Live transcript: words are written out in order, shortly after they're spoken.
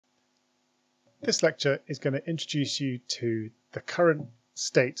This lecture is going to introduce you to the current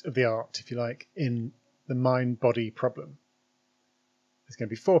state of the art, if you like, in the mind-body problem. There's going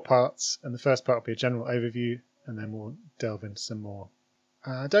to be 4 parts, and the first part will be a general overview, and then we'll delve into some more.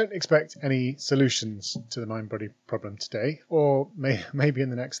 Don't expect any solutions to the mind-body problem today, or maybe in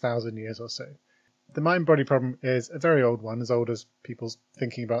the next 1,000 years or so. The mind-body problem is a very old one, as old as people's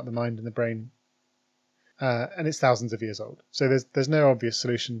thinking about the mind and the brain, and it's thousands of years old. So there's no obvious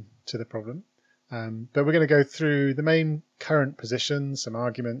solution to the problem. But we're going to go through the main current positions, some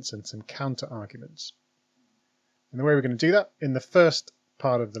arguments and some counter-arguments. And the way we're going to do that, in the first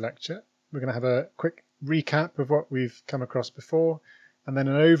part of the lecture, we're going to have a quick recap of what we've come across before, and then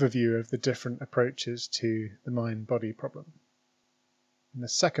an overview of the different approaches to the mind-body problem. In the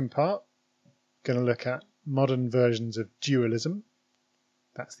second part, we're going to look at modern versions of dualism.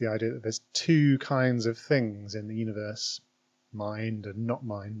 That's the idea that there's 2 kinds of things in the universe, mind and not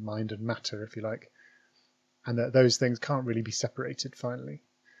mind, mind and matter, if you like, and that those things can't really be separated finally.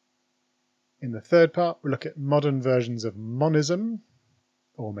 In the third part, we'll look at modern versions of monism,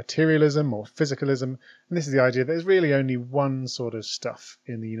 or materialism, or physicalism, and this is the idea that there's really only one sort of stuff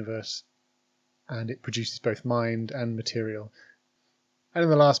in the universe, and it produces both mind and material. And in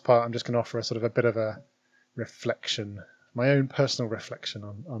the last part, I'm just going to offer a bit of a reflection, my own personal reflection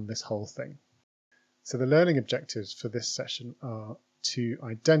on this whole thing. So the learning objectives for this session are to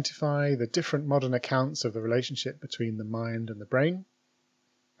identify the different modern accounts of the relationship between the mind and the brain.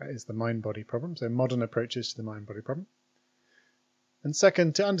 That is the mind-body problem, so modern approaches to the mind-body problem. And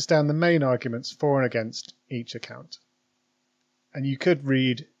second, to understand the main arguments for and against each account. And you could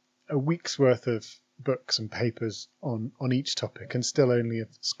read a week's worth of books and papers on each topic and still only have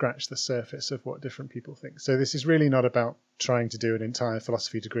scratched the surface of what different people think. So this is really not about trying to do an entire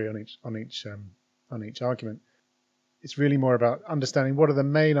philosophy degree on each argument. It's really more about understanding what are the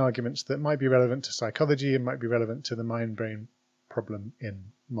main arguments that might be relevant to psychology and might be relevant to the mind-brain problem in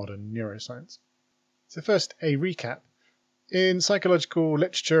modern neuroscience. So first, a recap. In psychological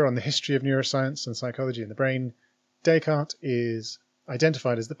literature on the history of neuroscience and psychology in the brain, Descartes is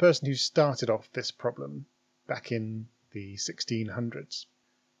identified as the person who started off this problem back in the 1600s.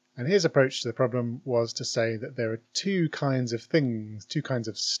 And his approach to the problem was to say that there are 2 kinds of things, 2 kinds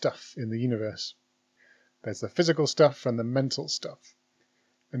of stuff in the universe. There's the physical stuff and the mental stuff.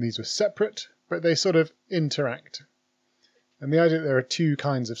 And these were separate, but they sort of interact. And the idea that there are 2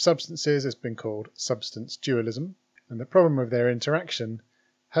 kinds of substances has been called substance dualism. And the problem of their interaction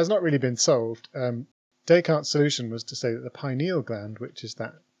has not really been solved. Descartes' solution was to say that the pineal gland, which is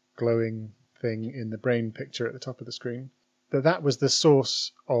that glowing thing in the brain picture at the top of the screen, that was the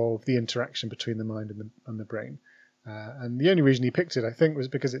source of the interaction between the mind and the brain. And the only reason he picked it, I think, was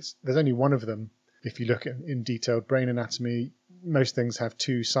because there's only one of them. If you look in detailed brain anatomy, most things have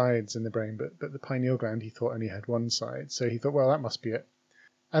 2 sides in the brain, but the pineal gland he thought only had 1 side. So he thought, well, that must be it.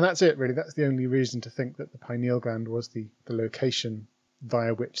 And that's it, really. That's the only reason to think that the pineal gland was the location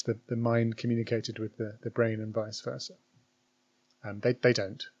via which the mind communicated with the brain and vice versa. They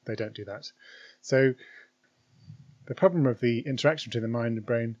don't do that. So the problem of the interaction between the mind and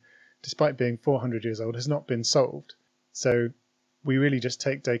brain, despite being 400 years old, has not been solved. So we really just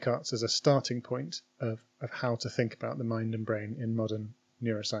take Descartes as a starting point of how to think about the mind and brain in modern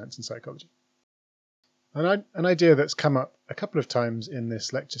neuroscience and psychology. An idea that's come up a couple of times in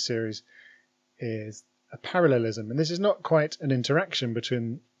this lecture series is a parallelism. And this is not quite an interaction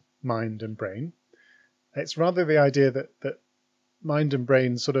between mind and brain. It's rather the idea that mind and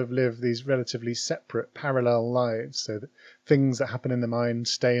brain sort of live these relatively separate parallel lives, so that things that happen in the mind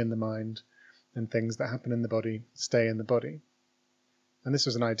stay in the mind, and things that happen in the body stay in the body. And this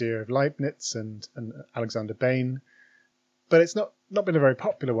was an idea of Leibniz and Alexander Bain, but it's not been a very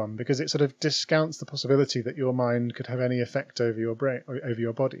popular one because it sort of discounts the possibility that your mind could have any effect over your brain or over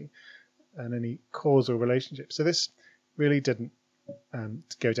your body and any causal relationship. So this really didn't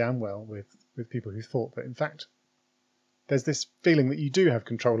go down well with people who thought that, in fact, there's this feeling that you do have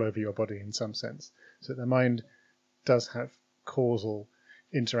control over your body in some sense, so that the mind does have causal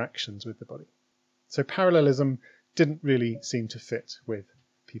interactions with the body. So parallelism didn't really seem to fit with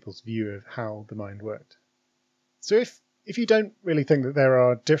people's view of how the mind worked. So if you don't really think that there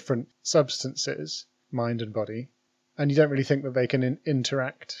are different substances, mind and body, and you don't really think that they can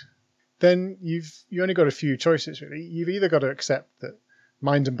interact, then you only got a few choices, really. You've either got to accept that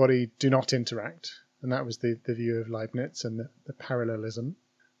mind and body do not interact, and that was the view of Leibniz and the parallelism,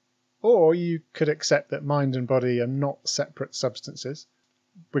 or you could accept that mind and body are not separate substances.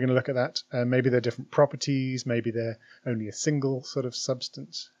 We're going to look at that. Maybe they're different properties, maybe they're only a single sort of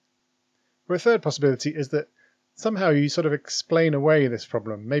substance. Or a third possibility is that somehow you sort of explain away this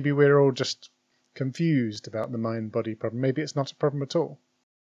problem. Maybe we're all just confused about the mind-body problem. Maybe it's not a problem at all.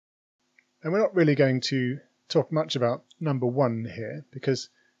 And we're not really going to talk much about number one here, because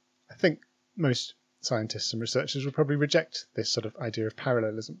I think most scientists and researchers will probably reject this sort of idea of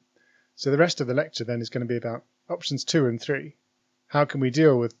parallelism. So the rest of the lecture then is going to be about options 2 and 3. How can we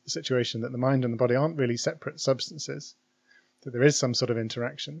deal with the situation that the mind and the body aren't really separate substances, that there is some sort of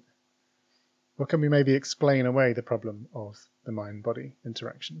interaction? Or can we maybe explain away the problem of the mind-body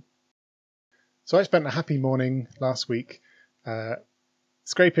interaction? So I spent a happy morning last week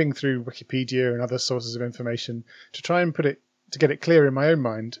scraping through Wikipedia and other sources of information to try and get it clear in my own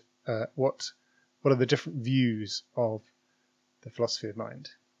mind what are the different views of the philosophy of mind.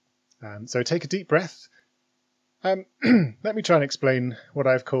 So take a deep breath. Let me try and explain what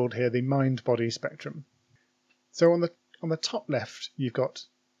I've called here the mind-body spectrum. So on the top left, you've got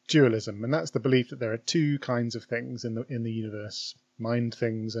dualism, and that's the belief that there are two kinds of things in the universe: mind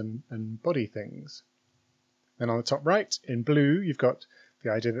things and body things. Then on the top right, in blue, you've got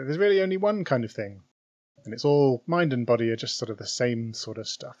the idea that there's really only one kind of thing, and it's all mind and body are just sort of the same sort of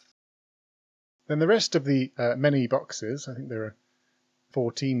stuff. Then the rest of the many boxes, I think there are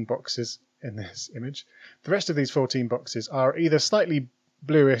 14 boxes in this image, the rest of these 14 boxes are either slightly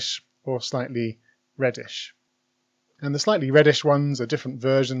bluish or slightly reddish. And the slightly reddish ones are different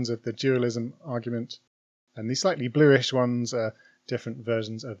versions of the dualism argument, and the slightly bluish ones are different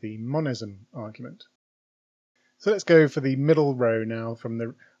versions of the monism argument. So let's go for the middle row now, from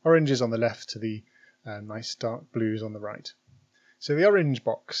the oranges on the left to the nice dark blues on the right. So the orange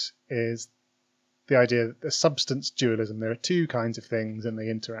box is the idea that the substance dualism, there are two kinds of things and they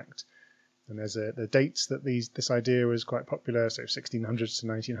interact. And there's the dates that this idea was quite popular, so 1600s to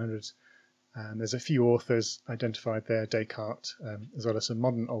 1900s. And there's a few authors identified there, Descartes, as well as some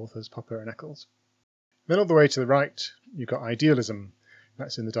modern authors, Popper and Eccles. Then all the way to the right, you've got idealism.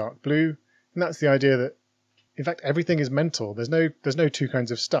 That's in the dark blue. And that's the idea that, in fact, everything is mental. There's no two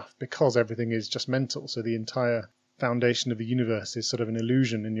kinds of stuff, because everything is just mental. So the entire foundation of the universe is sort of an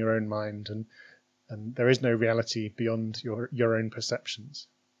illusion in your own mind, and there is no reality beyond your own perceptions.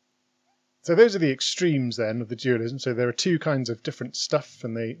 So those are the extremes then of the dualism. So there are two kinds of different stuff,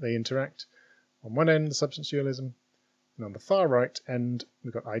 and they interact. On one end, the substance dualism, and on the far right end,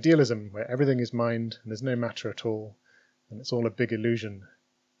 we've got idealism, where everything is mind and there's no matter at all, and it's all a big illusion.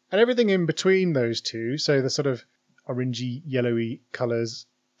 And everything in between those two, so the sort of orangey, yellowy colours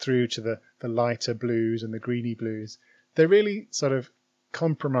through to the lighter blues and the greeny blues, they're really sort of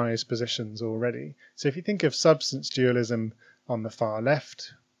compromise positions already. So if you think of substance dualism on the far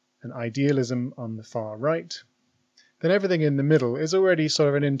left and idealism on the far right, then everything in the middle is already sort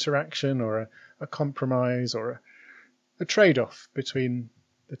of an interaction or a compromise or a trade-off between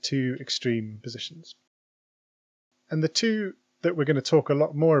the two extreme positions. And the two that we're going to talk a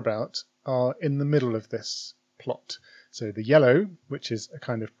lot more about are in the middle of this plot. So the yellow, which is a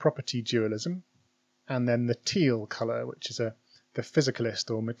kind of property dualism, and then the teal colour, which is the physicalist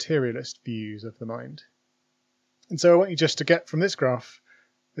or materialist views of the mind. And so I want you just to get from this graph,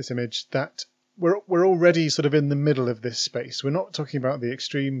 this image, that we're already sort of in the middle of this space. We're not talking about the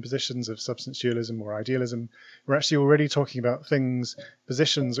extreme positions of substance dualism or idealism. We're actually already talking about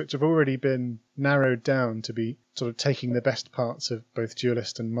positions which have already been narrowed down to be sort of taking the best parts of both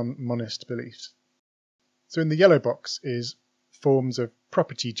dualist and monist beliefs. So in the yellow box is forms of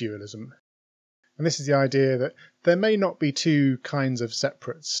property dualism. And this is the idea that there may not be two kinds of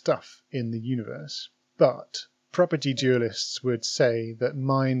separate stuff in the universe, but property dualists would say that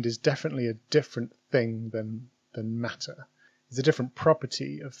mind is definitely a different thing than matter. It's a different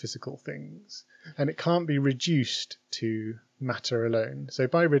property of physical things, and it can't be reduced to matter alone. So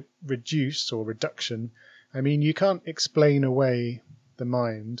by reduce or reduction, I mean you can't explain away the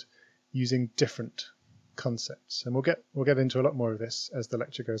mind using different concepts. And we'll get into a lot more of this as the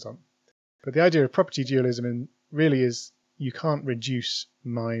lecture goes on. But the idea of property dualism really is you can't reduce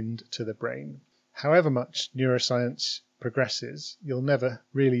mind to the brain. However much neuroscience progresses, you'll never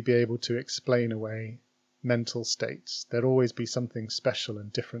really be able to explain away mental states. There'll always be something special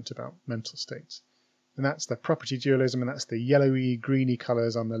and different about mental states. And that's the property dualism, and that's the yellowy, greeny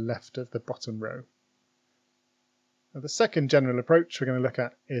colours on the left of the bottom row. Now, the second general approach we're going to look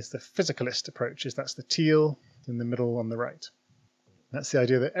at is the physicalist approaches. That's the teal in the middle on the right. That's the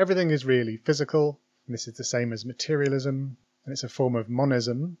idea that everything is really physical, and this is the same as materialism, and it's a form of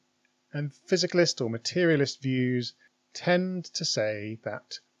monism. And physicalist or materialist views tend to say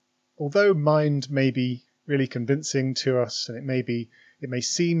that although mind may be really convincing to us, and it may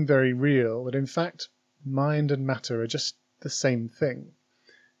seem very real, that in fact mind and matter are just the same thing.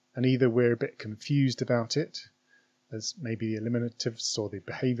 And either we're a bit confused about it, as maybe the eliminatives or the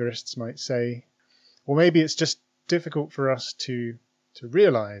behaviourists might say, Or maybe it's just difficult for us to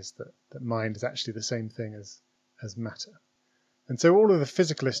realize that mind is actually the same thing as matter. And so all of the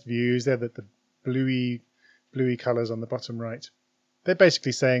physicalist views, they're the bluey colors on the bottom right, they're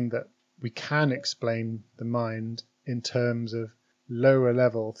basically saying that we can explain the mind in terms of lower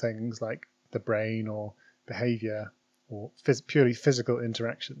level things like the brain or behavior or purely physical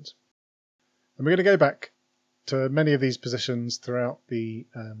interactions. And we're going to go back to many of these positions throughout the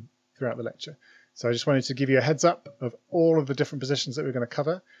lecture. So I just wanted to give you a heads up of all of the different positions that we're going to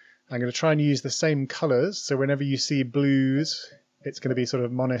cover. I'm going to try and use the same colors. So whenever you see blues, it's going to be sort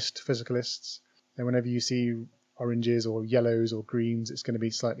of monist physicalists. And whenever you see oranges or yellows or greens, it's going to be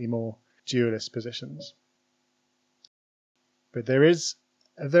slightly more dualist positions. But there is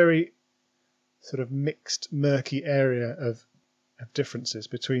a very sort of mixed, murky area of differences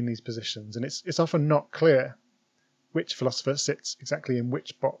between these positions. And it's often not clear which philosopher sits exactly in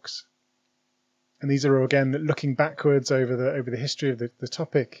which box. And these are, again, looking backwards over the history of the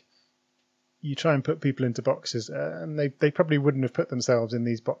topic. You try and put people into boxes, and they probably wouldn't have put themselves in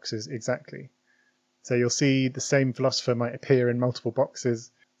these boxes exactly. So you'll see the same philosopher might appear in multiple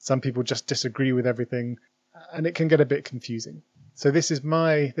boxes. Some people just disagree with everything, and it can get a bit confusing. So this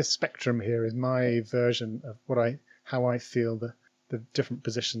spectrum here is my version of how I feel the different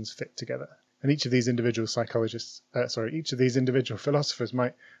positions fit together. And each of these individual each of these individual philosophers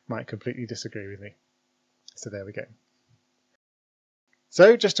might completely disagree with me. So there we go.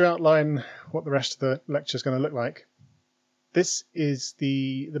 So just to outline what the rest of the lecture is going to look like, this is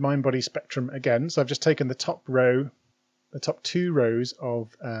the mind-body spectrum again. So I've just taken the top two rows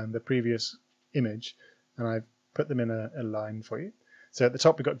of the previous image, and I've put them in a line for you. So at the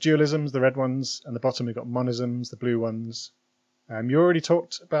top we've got dualisms, the red ones, and the bottom we've got monisms, the blue ones. You already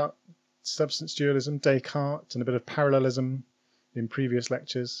talked about substance dualism, Descartes, and a bit of parallelism in previous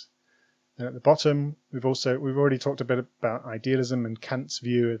lectures. And at the bottom, we've already talked a bit about idealism and Kant's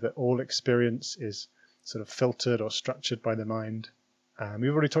view that all experience is sort of filtered or structured by the mind.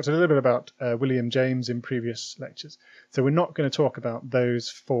 We've already talked a little bit about William James in previous lectures. So we're not going to talk about those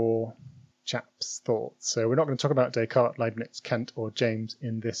four chaps' thoughts. So we're not going to talk about Descartes, Leibniz, Kant, or James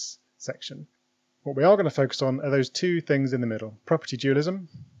in this section. What we are going to focus on are those two things in the middle: property dualism,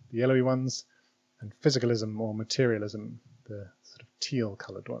 the yellowy ones, and physicalism or materialism, the sort of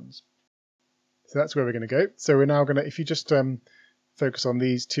teal-coloured ones. So that's where we're going to go. So we're now going to, if you just focus on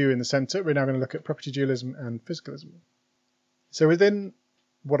these two in the centre, we're now going to look at property dualism and physicalism. So within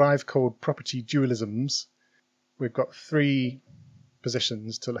what I've called property dualisms, we've got three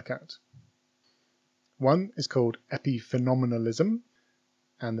positions to look at. One is called epiphenomenalism,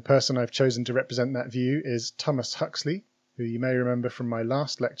 and the person I've chosen to represent that view is Thomas Huxley, who you may remember from my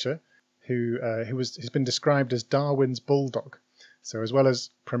last lecture, who's been described as Darwin's bulldog. So as well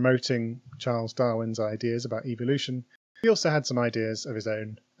as promoting Charles Darwin's ideas about evolution, he also had some ideas of his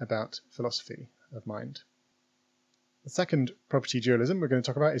own about philosophy of mind. The second property dualism we're going to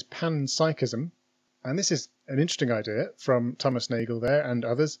talk about is panpsychism, and this is an interesting idea from Thomas Nagel there and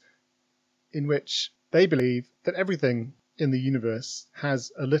others, in which they believe that everything in the universe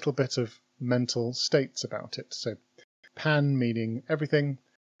has a little bit of mental states about it. So pan meaning everything,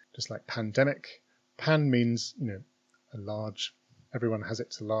 just like pandemic. Pan means, a large, everyone has it,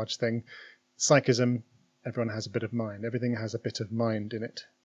 it's a large thing. Psychism, everyone has a bit of mind. Everything has a bit of mind in it.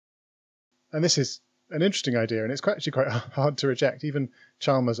 And this is an interesting idea, and it's actually quite hard to reject. Even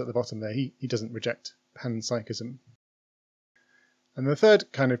Chalmers at the bottom there, he doesn't reject panpsychism. And the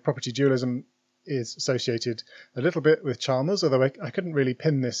third kind of property dualism is associated a little bit with Chalmers, although I couldn't really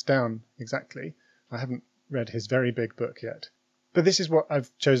pin this down exactly. I haven't read his very big book yet. But this is what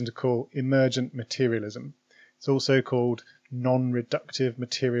I've chosen to call emergent materialism. It's also called non-reductive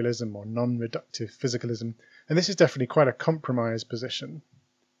materialism or non-reductive physicalism, and this is definitely quite a compromised position.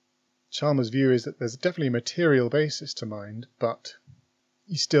 Chalmers' view is that there's definitely a material basis to mind, but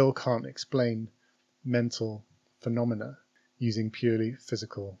you still can't explain mental phenomena using purely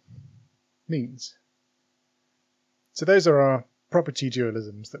physical means. So those are our property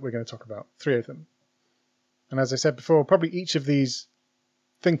dualisms that we're going to talk about, three of them. And as I said before, probably each of these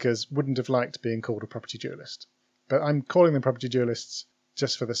thinkers wouldn't have liked being called a property dualist, but I'm calling them property dualists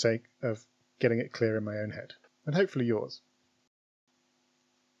just for the sake of getting it clear in my own head, and hopefully yours.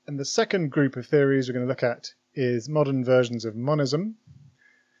 And the second group of theories we're going to look at is modern versions of monism,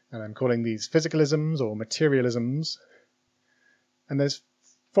 and I'm calling these physicalisms or materialisms. And there's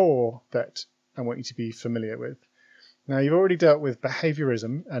four that I want you to be familiar with. Now, you've already dealt with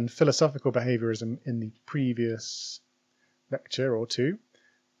behaviorism and philosophical behaviorism in the previous lecture or two,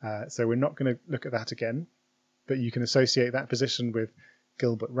 so we're not going to look at that again, but you can associate that position with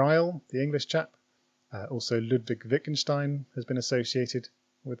Gilbert Ryle, the English chap, Also, Ludwig Wittgenstein has been associated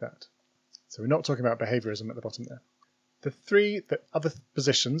with that. So we're not talking about behaviorism at the bottom there. The three other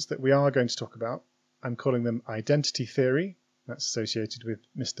positions that we are going to talk about, I'm calling them identity theory, that's associated with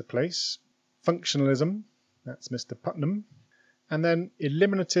Mr. Place, functionalism, that's Mr. Putnam, and then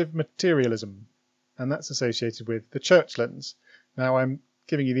eliminative materialism, and that's associated with the Churchlands. Now I'm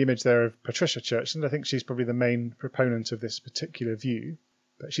giving you the image there of Patricia Churchland. I think she's probably the main proponent of this particular view,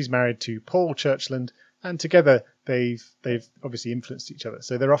 but she's married to Paul Churchland, and together they've obviously influenced each other.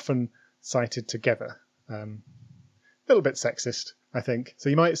 So they're often cited together. A little bit sexist, I think. So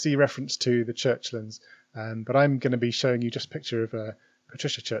you might see reference to the Churchlands, but I'm going to be showing you just a picture of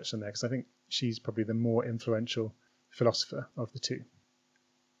Patricia Churchland there, because I think she's probably the more influential philosopher of the two.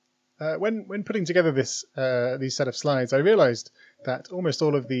 When putting together these set of slides, I realized that almost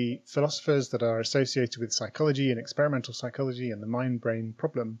all of the philosophers that are associated with psychology and experimental psychology and the mind-brain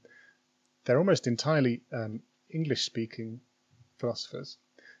problem, they're almost entirely English-speaking philosophers.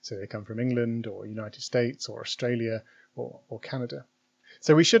 So they come from England or United States or Australia or Canada.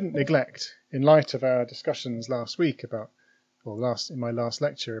 So we shouldn't neglect, in light of our discussions last week about, in my last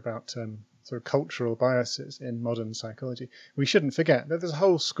lecture about sort of cultural biases in modern psychology, we shouldn't forget that there's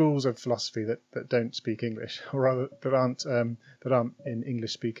whole schools of philosophy that don't speak English, or rather that aren't in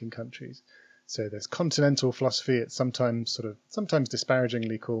English-speaking countries. So there's continental philosophy. It's sometimes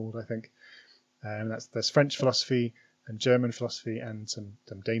disparagingly called, I think. There's French philosophy and German philosophy and some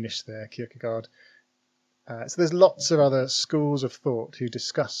Danish there, Kierkegaard. So there's lots of other schools of thought who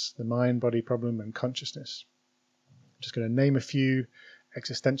discuss the mind-body problem and consciousness. I'm just going to name a few.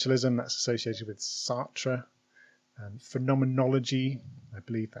 Existentialism, that's associated with Sartre. Phenomenology, I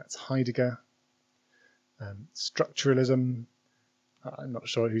believe that's Heidegger. Structuralism, I'm not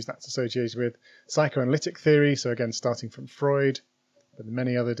sure who that's associated with. Psychoanalytic theory, so again starting from Freud, but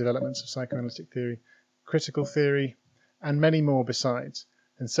many other developments of psychoanalytic theory. Critical theory, and many more besides.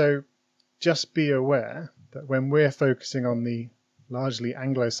 And so just be aware that when we're focusing on the largely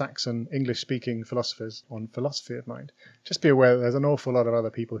Anglo-Saxon English-speaking philosophers on philosophy of mind, just be aware that there's an awful lot of other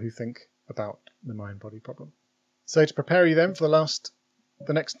people who think about the mind-body problem. So to prepare you then for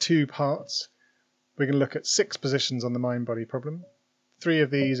the next two parts, we're going to look at 6 positions on the mind-body problem. 3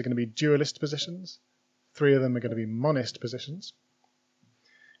 of these are going to be dualist positions. 3 of them are going to be monist positions.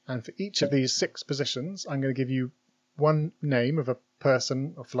 And for each of these 6 positions, I'm going to give you one name of a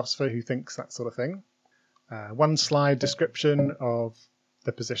person or philosopher who thinks that sort of thing. 1 slide description of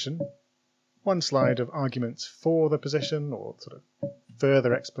the position, 1 slide of arguments for the position or sort of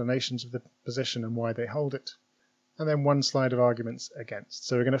further explanations of the position and why they hold it, and then 1 slide of arguments against.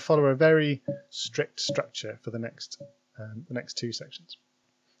 So we're going to follow a very strict structure for the next 2 sections.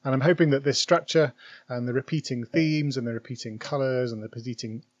 And I'm hoping that this structure and the repeating themes and the repeating colours and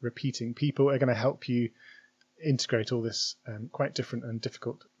the repeating people are going to help you integrate all this quite different and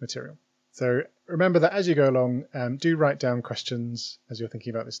difficult material. So remember that as you go along, do write down questions as you're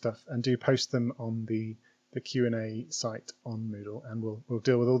thinking about this stuff, and do post them on the Q&A site on Moodle, and we'll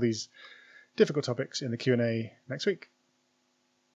deal with all these difficult topics in the Q&A next week.